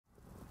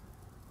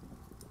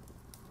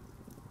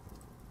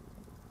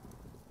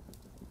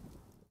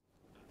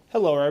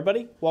Hello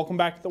everybody, welcome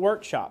back to the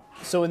workshop.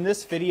 So in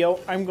this video,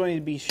 I'm going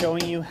to be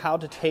showing you how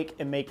to take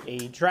and make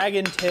a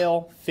dragon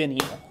tail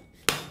finial.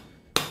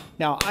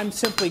 Now I'm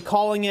simply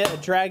calling it a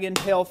dragon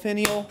tail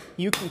finial.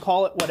 You can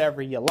call it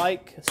whatever you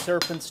like, a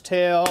serpent's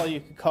tail, you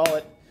can call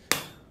it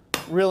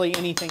really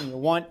anything you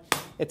want.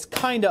 It's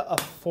kind of a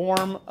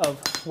form of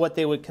what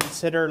they would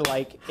consider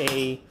like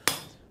a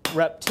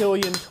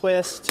reptilian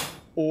twist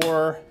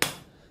or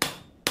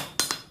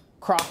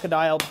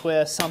crocodile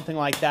twist, something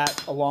like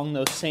that along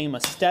those same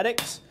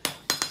aesthetics.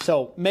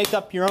 So make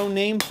up your own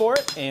name for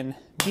it and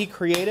be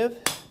creative,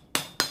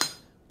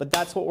 but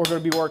that's what we're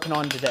going to be working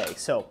on today.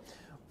 So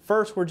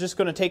first we're just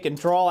going to take and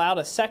draw out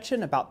a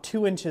section about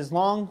 2 inches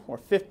long or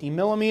 50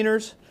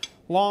 millimeters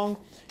long.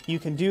 You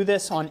can do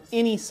this on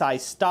any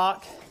size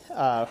stock.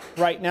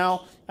 Right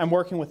now I'm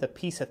working with a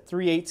piece of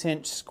 3/8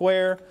 inch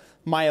square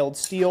mild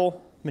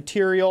steel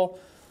material,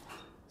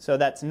 so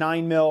that's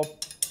 9 mil.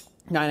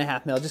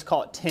 9.5 mil, just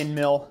call it 10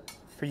 mil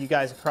for you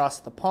guys across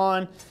the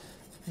pond.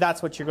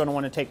 That's what you're going to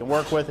want to take and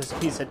work with, is a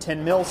piece of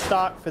 10 mil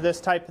stock for this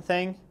type of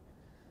thing.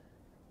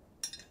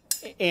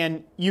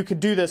 And you could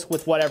do this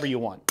with whatever you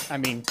want. I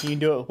mean, you can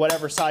do it with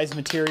whatever size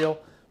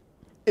material.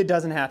 It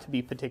doesn't have to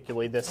be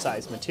particularly this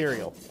size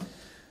material.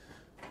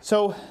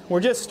 So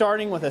we're just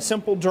starting with a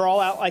simple draw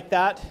out like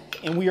that,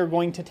 and we are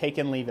going to take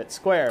and leave it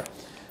square.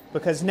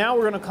 Because now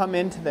we're going to come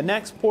into the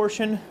next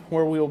portion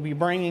where we will be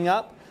bringing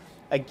up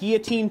a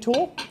guillotine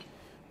tool,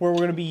 where we're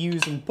going to be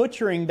using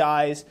butchering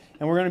dies,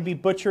 and we're going to be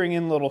butchering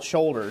in little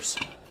shoulders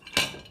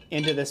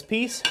into this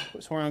piece.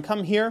 So we're going to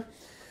come here.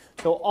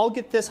 So I'll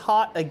get this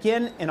hot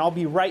again, and I'll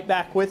be right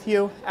back with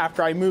you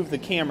after I move the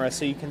camera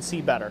so you can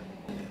see better.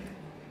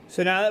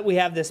 So now that we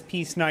have this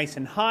piece nice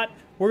and hot,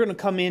 we're going to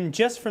come in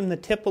just from the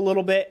tip a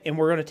little bit, and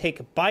we're going to take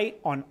a bite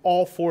on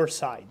all 4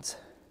 sides.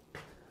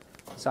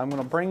 So I'm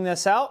going to bring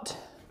this out.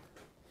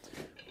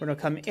 We're going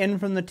to come in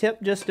from the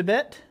tip just a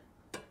bit.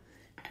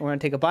 We're going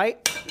to take a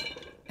bite.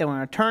 Then we're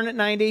going to turn it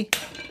 90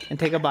 and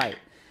take a bite.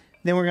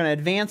 Then we're going to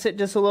advance it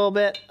just a little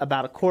bit,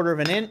 about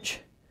 1/4 inch.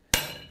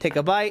 Take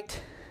a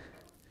bite.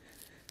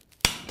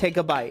 Take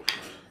a bite.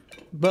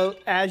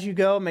 But as you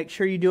go, make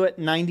sure you do it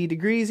 90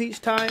 degrees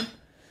each time.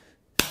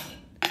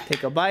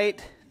 Take a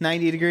bite,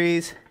 90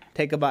 degrees,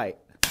 take a bite.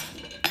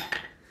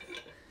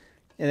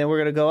 And then we're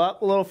going to go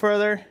up a little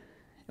further, and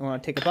we're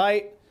going to take a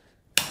bite.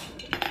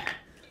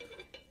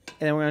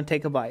 And then we're going to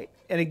take a bite.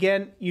 And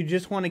again, you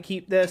just want to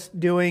keep this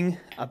doing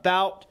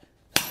about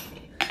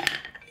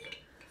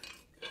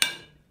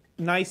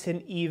nice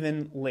and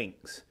even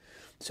lengths.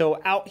 So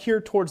out here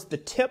towards the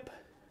tip,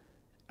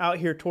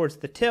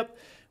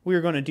 we are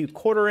going to do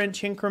 1/4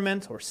 inch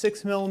increments or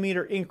 6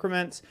 millimeter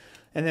increments.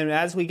 And then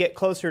as we get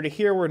closer to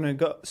here, we're going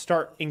to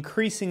start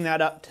increasing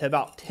that up to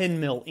about 10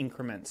 mil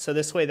increments. So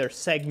this way they're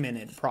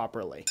segmented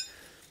properly.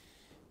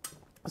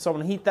 So I'm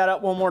going to heat that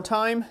up one more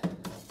time.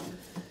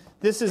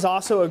 This is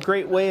also a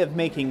great way of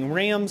making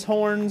ram's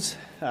horns,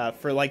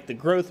 for like the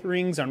growth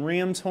rings on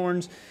ram's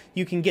horns.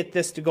 You can get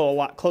this to go a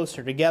lot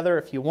closer together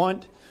if you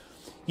want.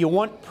 You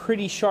want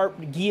pretty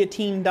sharp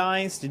guillotine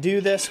dies to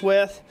do this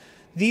with.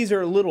 These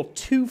are a little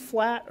too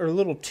flat or a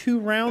little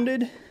too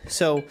rounded,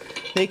 so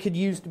they could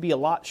use to be a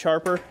lot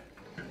sharper,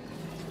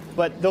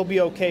 but they'll be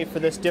okay for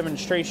this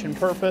demonstration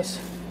purpose.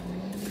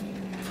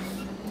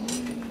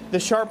 The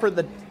sharper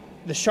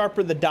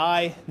the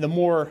die, the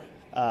more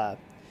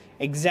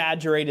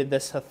exaggerated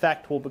this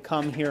effect will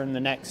become here in the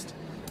next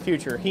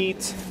future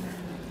heats.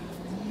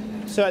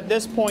 So at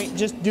this point,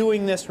 just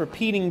doing this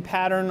repeating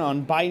pattern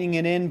on biting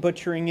it in,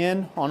 butchering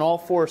in on all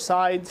 4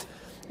 sides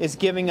is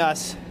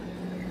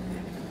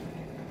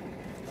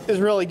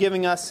really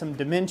giving us some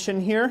dimension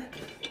here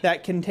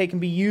that can take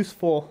and be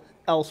useful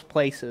else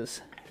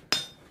places.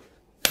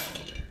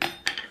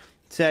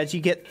 So as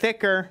you get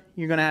thicker,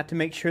 you're going to have to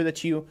make sure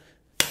that you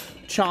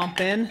chomp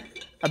in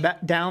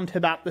down to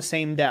about the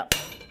same depth.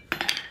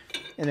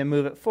 And then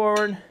move it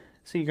forward.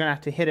 So you're going to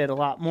have to hit it a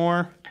lot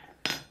more.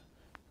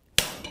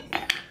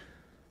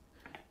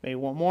 Maybe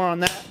one more on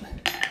that.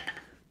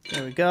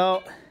 There we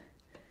go.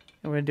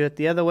 And we're going to do it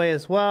the other way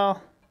as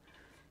well.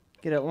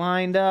 Get it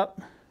lined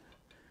up.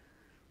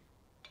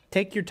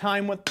 Take your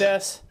time with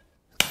this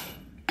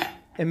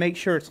and make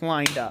sure it's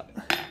lined up.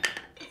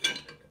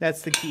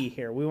 That's the key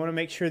here. We want to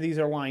make sure these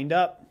are lined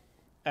up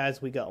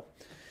as we go.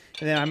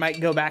 And then I might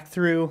go back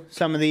through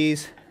some of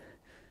these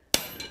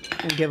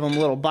and give them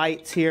little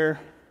bites here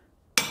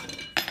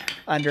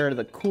under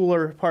the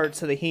cooler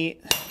parts of the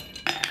heat,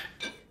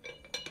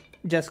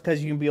 just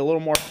because you can be a little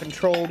more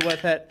controlled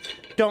with it.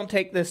 Don't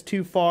take this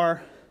too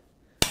far.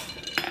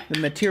 The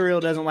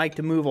material doesn't like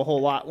to move a whole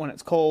lot when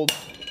it's cold,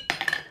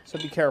 so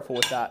be careful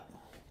with that.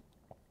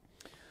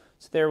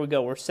 So there we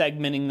go, we're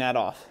segmenting that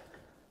off.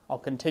 I'll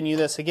continue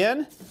this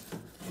again,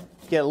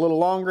 get a little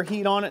longer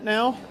heat on it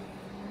now,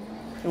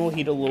 and we'll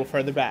heat a little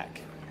further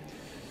back.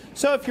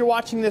 So if you're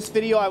watching this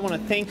video, I want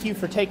to thank you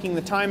for taking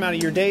the time out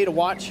of your day to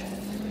watch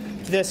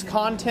this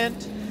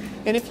content.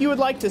 And if you would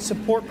like to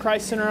support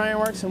Christ Center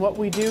Ironworks and what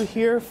we do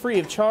here free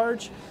of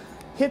charge,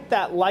 hit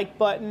that like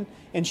button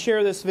and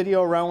share this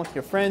video around with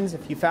your friends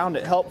if you found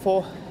it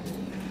helpful.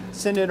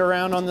 send it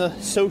around on the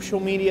social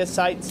media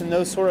sites and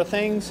those sort of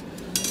things.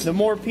 The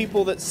more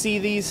people that see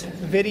these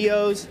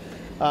videos,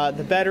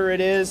 the better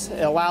it is.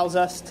 It allows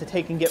us to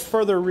take and get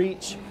further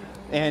reach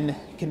and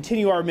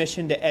continue our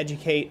mission to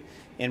educate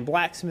in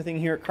blacksmithing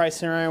here at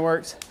Chrysler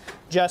Ironworks.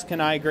 Jessica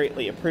and I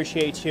greatly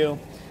appreciate you,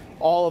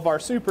 all of our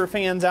super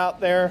fans out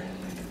there,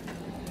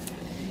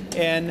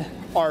 and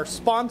our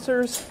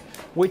sponsors,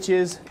 which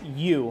is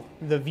you,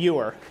 the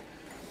viewer.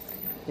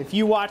 If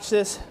you watch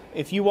this,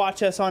 if you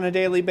watch us on a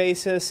daily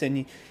basis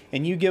and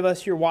you give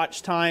us your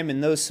watch time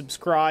and those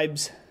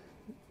subscribes,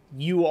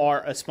 you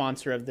are a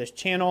sponsor of this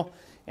channel,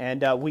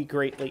 and we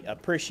greatly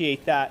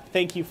appreciate that.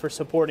 Thank you for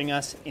supporting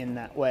us in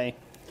that way.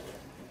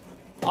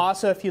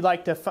 Also, if you'd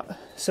like to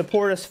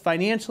support us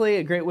financially,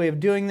 a great way of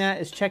doing that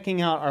is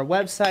checking out our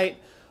website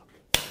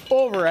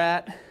over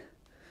at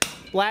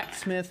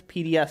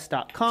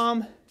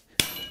blacksmithpds.com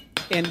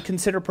and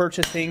consider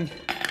purchasing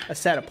a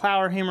set of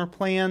power hammer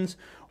plans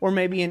or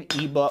maybe an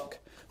ebook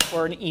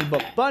or an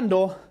ebook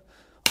bundle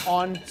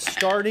on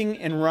starting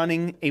and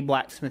running a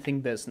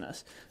blacksmithing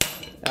business.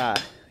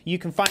 You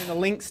can find the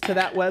links to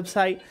that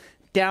website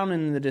down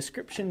in the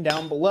description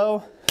down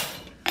below,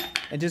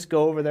 and just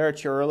go over there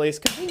at your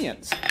earliest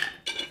convenience.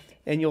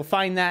 And you'll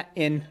find that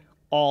in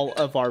all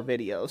of our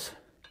videos.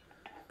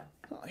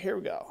 Oh, here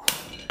we go.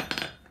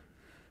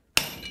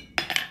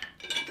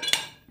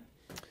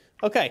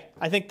 Okay,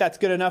 I think that's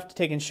good enough to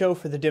take and show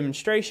for the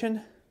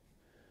demonstration,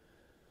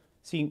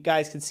 so you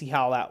guys can see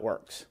how that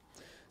works.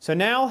 So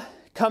now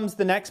comes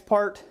the next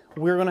part.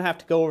 We're going to have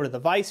to go over to the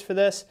vise for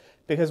this,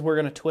 because we're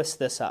going to twist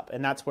this up,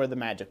 and that's where the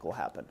magic will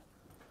happen.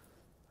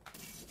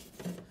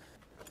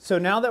 So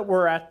now that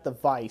we're at the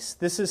vise,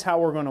 this is how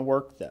we're going to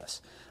work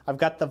this. I've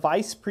got the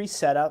vise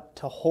pre-set up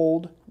to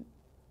hold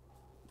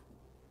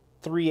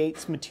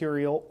 3/8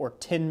 material or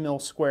 10 mil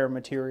square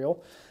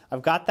material.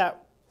 I've got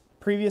that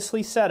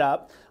previously set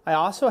up. I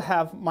also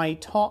have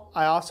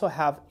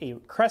a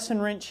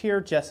crescent wrench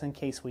here just in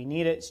case we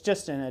need it. It's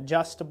just an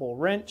adjustable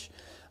wrench.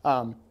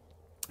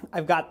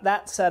 I've got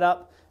that set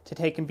up to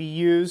take and be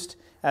used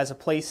as a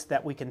place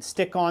that we can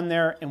stick on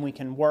there and we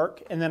can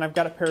work. And then I've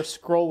got a pair of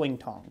scrolling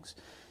tongs.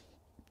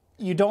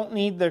 You don't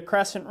need the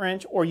crescent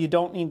wrench or you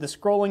don't need the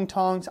scrolling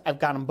tongs. I've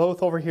got them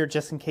both over here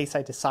just in case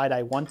I decide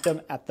I want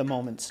them at the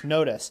moment's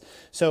notice.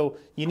 So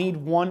you need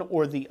one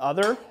or the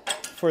other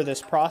for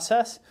this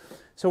process.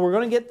 So we're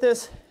going to get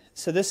this,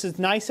 so this is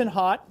nice and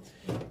hot,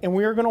 and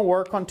we're going to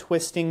work on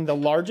twisting the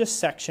largest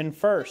section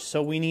first.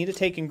 So we need to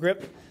take and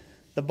grip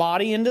the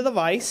body into the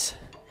vise,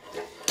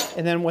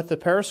 and then with the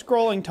pair of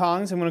scrolling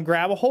tongs, I'm going to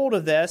grab a hold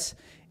of this,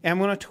 and I'm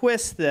going to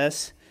twist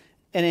this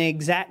in an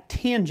exact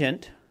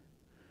tangent,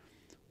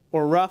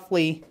 or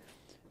roughly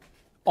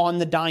on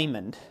the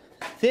diamond.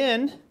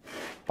 Then,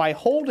 by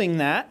holding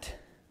that,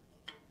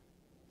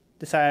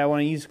 decide I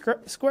want to use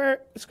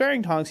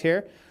squaring tongs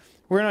here,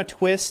 we're going to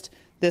twist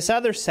this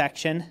other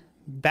section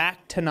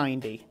back to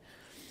 90.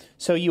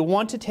 So you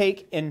want to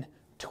take and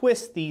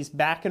twist these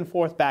back and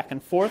forth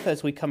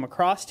as we come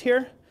across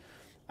here.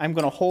 I'm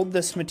going to hold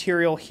this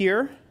material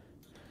here,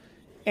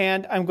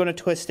 and I'm going to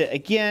twist it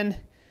again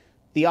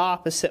the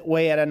opposite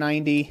way at a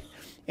 90,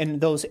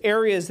 and those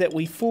areas that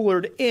we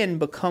fullered in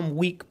become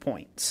weak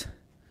points.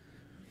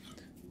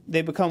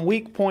 They become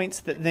weak points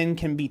that then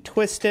can be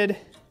twisted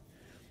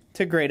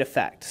to great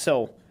effect.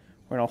 So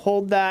we're going to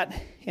hold that,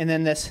 and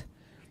then this,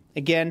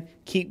 again,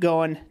 keep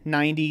going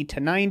 90 to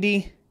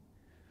 90,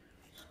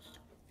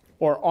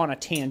 or on a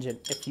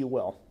tangent, if you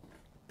will.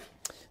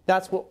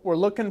 That's what we're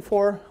looking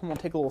for. I'm going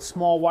to take a little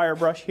small wire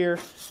brush here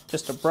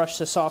just to brush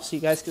this off so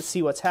you guys can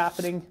see what's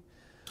happening.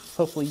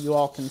 Hopefully you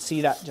all can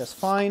see that just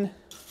fine.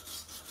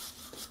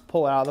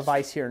 Pull it out of the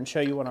vise here and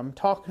show you what I'm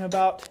talking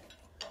about.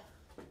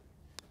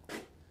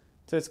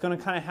 So it's going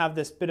to kind of have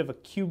this bit of a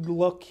cubed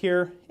look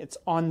here. It's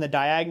on the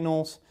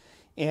diagonals,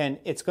 and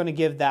it's going to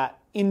give that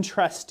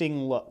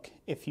interesting look,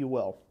 if you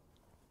will,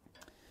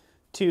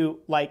 to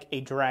like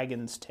a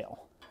dragon's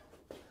tail.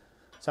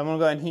 So I'm going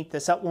to go ahead and heat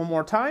this up one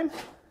more time,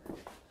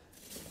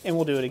 and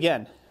we'll do it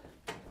again.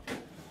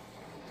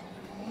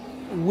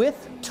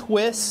 With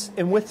twists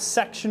and with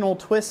sectional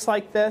twists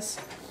like this,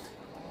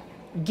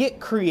 get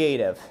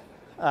creative.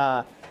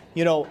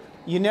 You know,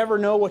 you never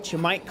know what you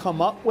might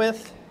come up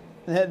with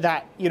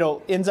that, you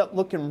know, ends up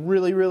looking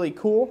really, really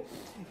cool.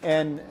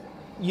 And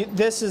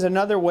this is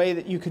another way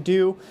that you could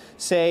do,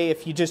 say,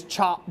 if you just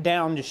chop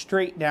down, just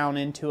straight down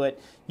into it,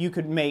 you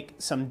could make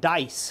some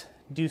dice,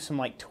 do some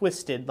like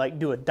twisted, like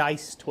do a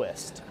dice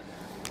twist.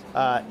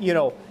 You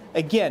know,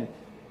 again,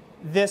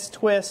 this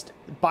twist,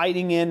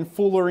 biting in,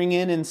 fullering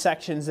in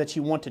sections that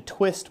you want to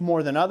twist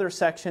more than other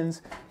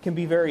sections can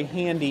be very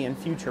handy in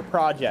future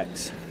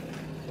projects.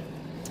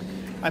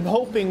 I'm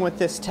hoping with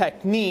this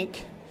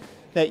technique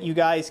that you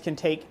guys can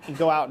take and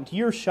go out into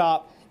your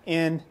shop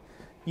and,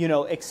 you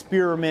know,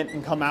 experiment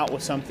and come out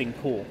with something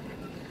cool.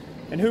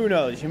 And who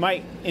knows, you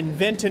might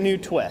invent a new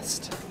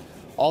twist.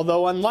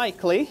 Although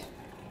unlikely,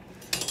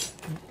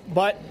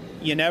 but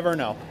you never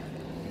know.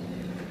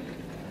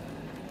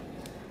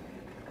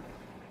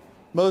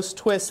 Most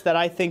twists that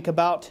I think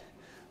about,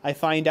 I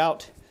find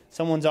out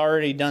Someone's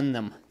already done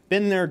them.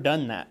 Been there,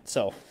 done that.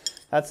 So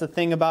that's the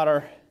thing about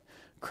our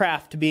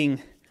craft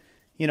being,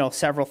 you know,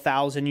 several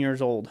thousand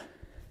years old.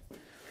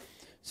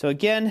 So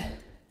again,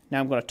 now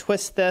I'm going to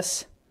twist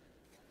this,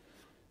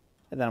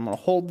 and then I'm going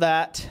to hold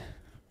that,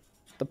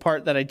 the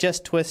part that I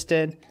just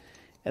twisted,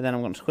 and then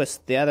I'm going to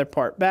twist the other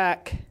part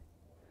back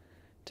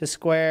to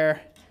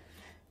square,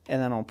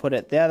 and then I'll put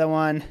it the other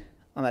one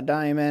on the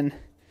diamond,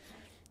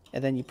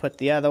 and then you put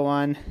the other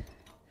one,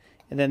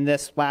 and then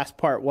this last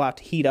part will have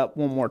to heat up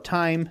one more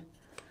time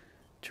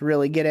to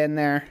really get in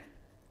there.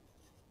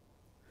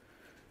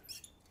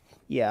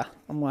 Yeah,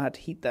 I'm going to have to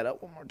heat that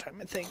up one more time,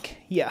 I think.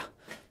 Yeah,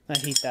 I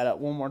heat that up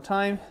one more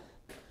time.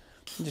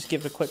 And just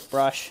give it a quick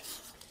brush.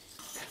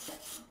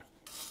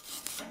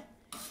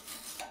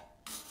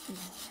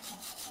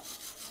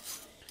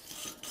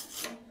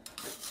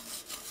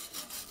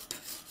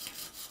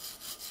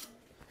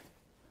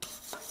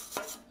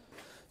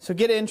 So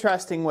get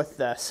interesting with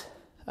this.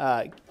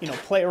 You know,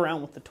 play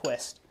around with the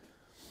twist.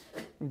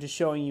 I'm just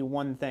showing you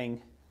one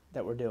thing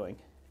that we're doing.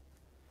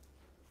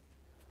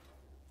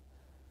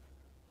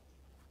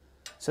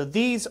 So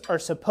these are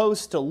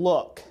supposed to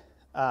look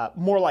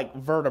more like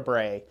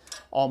vertebrae,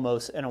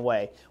 almost in a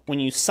way. When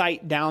you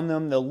sight down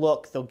them,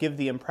 they'll give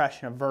the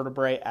impression of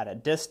vertebrae at a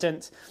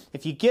distance.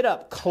 If you get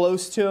up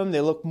close to them,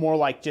 they look more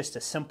like just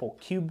a simple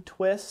cube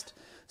twist.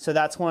 So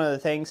that's one of the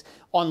things.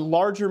 On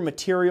larger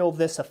material,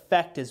 this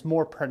effect is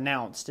more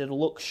pronounced. It'll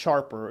look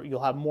sharper.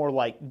 You'll have more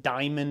like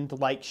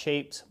diamond-like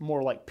shapes,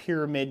 more like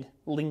pyramid,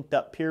 linked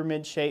up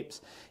pyramid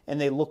shapes,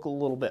 and they look a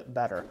little bit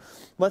better.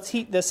 Let's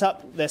heat this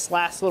up, this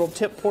last little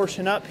tip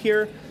portion up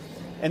here,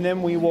 and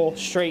then we will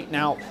straighten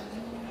out.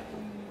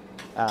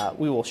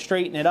 We will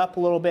straighten it up a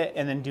little bit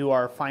and then do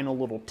our final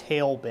little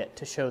tail bit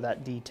to show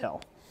that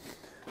detail.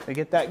 So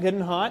get that good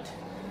and hot.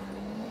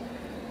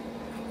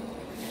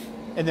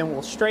 And then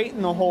we'll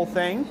straighten the whole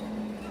thing,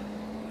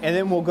 and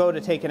then we'll go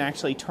to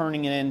actually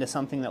turning it into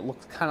something that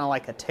looks kind of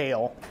like a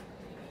tail,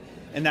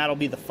 and that'll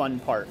be the fun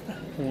part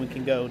when we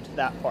can go to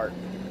that part.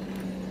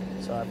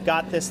 So I've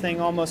got this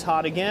thing almost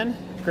hot again.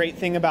 Great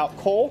thing about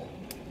coal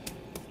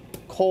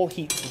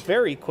heats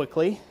very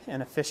quickly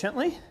and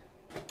efficiently.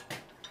 So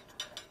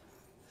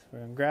we're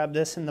going to grab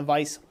this in the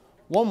vise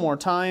one more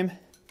time.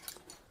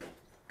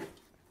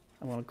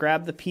 I'm going to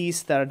grab the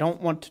piece that I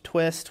don't want to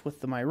twist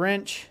with my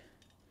wrench.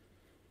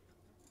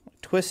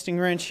 Twisting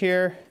wrench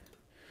here,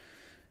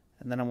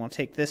 and then I'm going to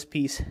take this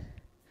piece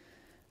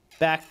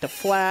back to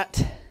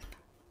flat,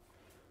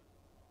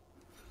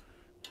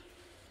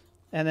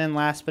 and then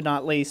last but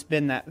not least,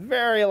 bend that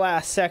very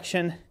last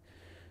section.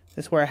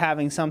 This is where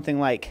having something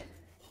like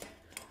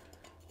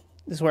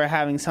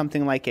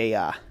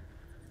a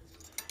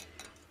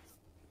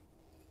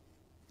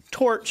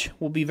torch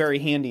will be very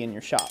handy in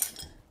your shop.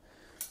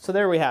 So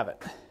there we have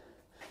it.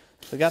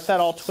 So we got that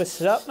all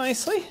twisted up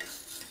nicely.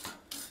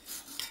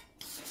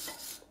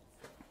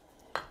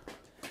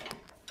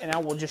 And now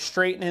we'll just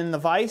straighten in the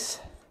vise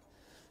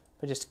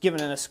by just giving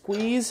it a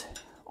squeeze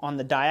on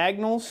the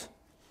diagonals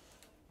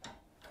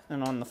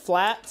and on the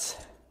flats.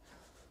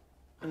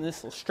 And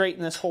this will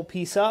straighten this whole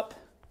piece up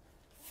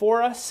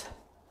for us.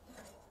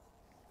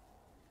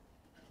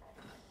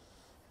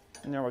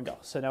 And there we go.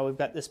 So now we've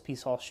got this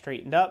piece all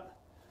straightened up.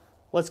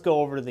 Let's go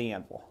over to the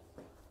anvil.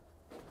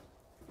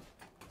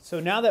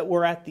 So now that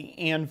we're at the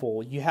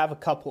anvil, you have a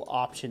couple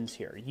options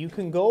here. You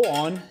can go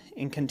on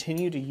and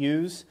continue to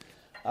use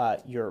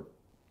your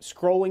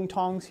scrolling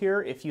tongs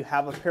here if you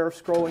have a pair of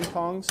scrolling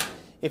tongs.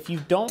 If you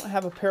don't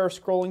have a pair of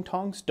scrolling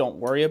tongs, don't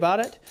worry about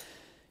it.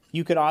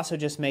 You could also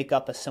just make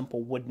up a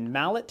simple wooden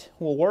mallet,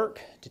 will work,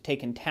 to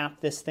take and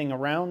tap this thing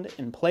around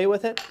and play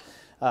with it.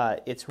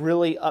 It's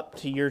really up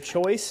to your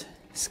choice.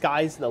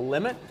 Sky's the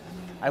limit.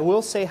 I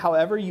will say,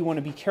 however, you want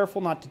to be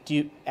careful not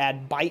to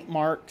add bite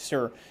marks,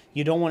 or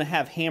you don't want to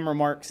have hammer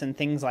marks and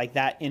things like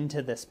that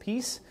into this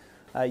piece.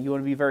 You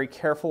want to be very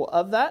careful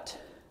of that.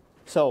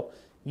 So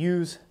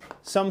use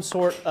some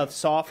sort of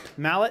soft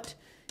mallet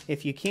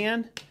if you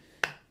can.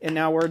 And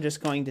now we're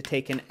just going to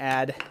take and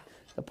add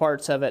the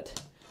parts of it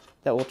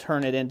that will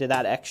turn it into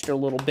that extra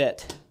little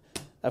bit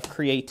of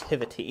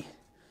creativity.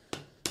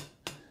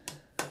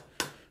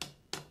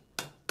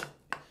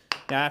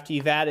 Now after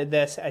you've added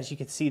this, as you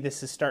can see,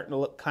 this is starting to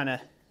look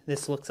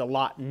this looks a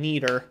lot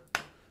neater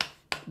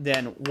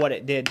than what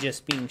it did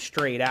just being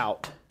straight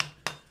out.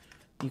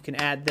 You can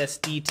add this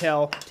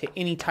detail to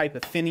any type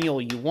of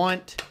finial you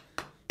want.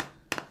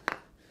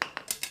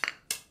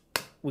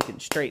 We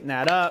can straighten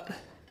that up.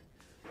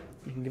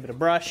 You can give it a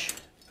brush.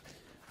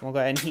 We'll go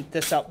ahead and heat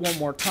this up one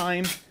more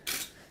time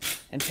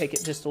and take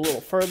it just a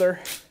little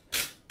further.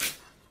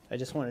 I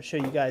just want to show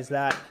you guys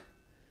that.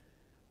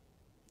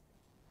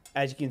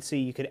 As you can see,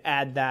 you could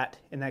add that,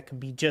 and that could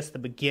be just the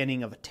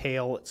beginning of a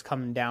tail that's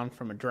coming down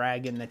from a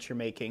dragon that you're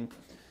making.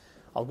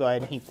 I'll go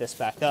ahead and heat this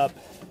back up.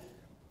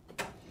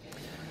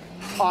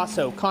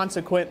 Also,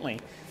 consequently,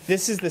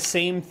 this is the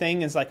same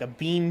thing as like a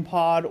bean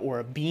pod or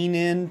a bean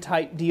end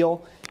type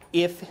deal.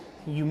 If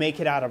you make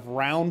it out of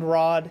round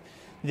rod,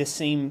 this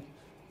same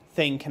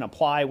thing can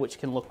apply, which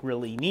can look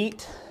really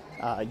neat.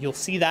 You'll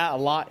see that a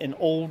lot in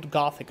old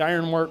Gothic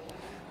ironwork.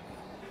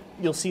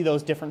 You'll see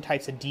those different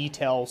types of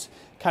details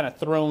kind of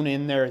thrown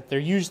in there. They're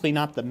usually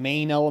not the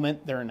main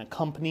element, they're an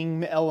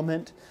accompanying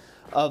element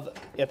of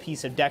a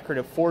piece of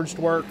decorative forged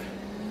work.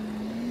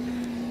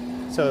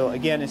 So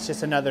again, it's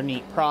just another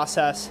neat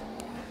process.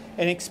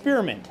 And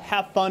experiment,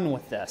 have fun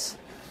with this.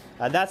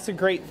 That's the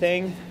great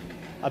thing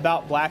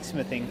about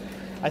blacksmithing.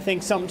 I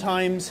think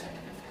sometimes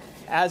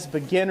as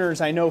beginners,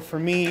 I know for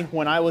me,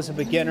 when I was a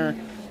beginner,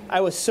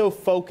 I was so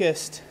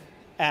focused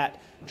at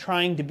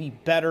trying to be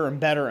better and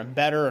better and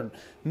better, and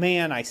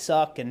man, I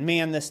suck, and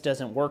man, this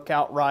doesn't work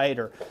out right,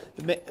 or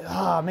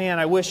oh man,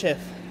 I wish if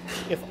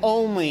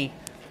only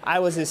I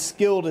was as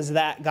skilled as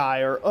that guy,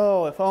 or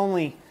oh, if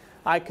only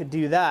I could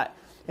do that.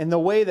 And the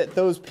way that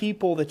those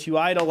people that you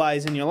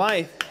idolize in your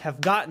life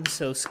have gotten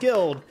so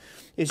skilled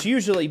is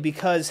usually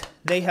because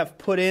they have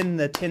put in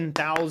the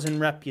 10,000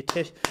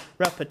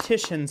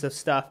 repetitions of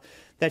stuff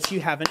that you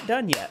haven't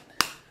done yet.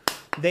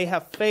 They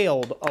have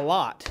failed a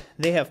lot.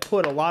 They have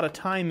put a lot of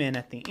time in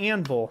at the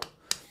anvil,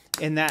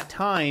 and that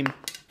time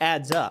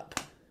adds up.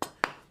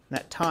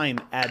 That time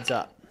adds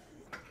up.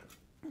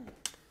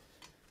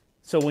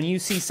 So when you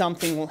see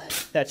something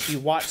that you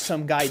watch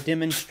some guy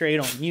demonstrate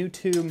on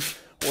YouTube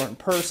or in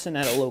person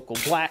at a local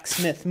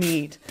blacksmith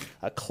meet,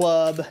 a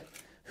club,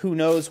 who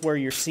knows where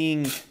you're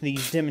seeing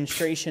these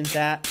demonstrations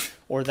at,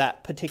 or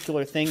that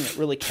particular thing that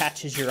really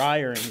catches your eye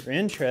or your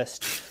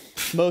interest.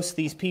 Most of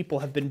these people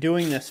have been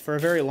doing this for a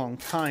very long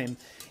time,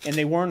 and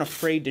they weren't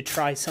afraid to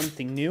try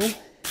something new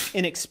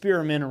and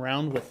experiment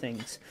around with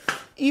things.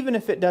 Even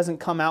if it doesn't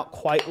come out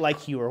quite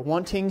like you were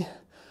wanting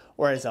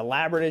or as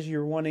elaborate as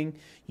you're wanting,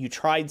 you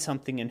tried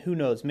something, and who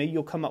knows, maybe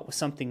you'll come up with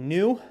something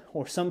new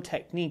or some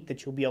technique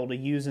that you'll be able to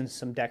use in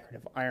some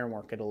decorative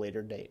ironwork at a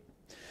later date.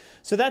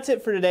 So that's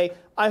it for today.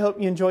 I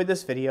hope you enjoyed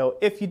this video.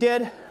 If you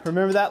did,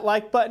 remember that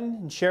like button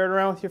and share it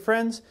around with your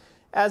friends.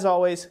 As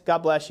always, God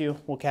bless you.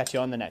 We'll catch you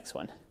on the next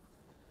one.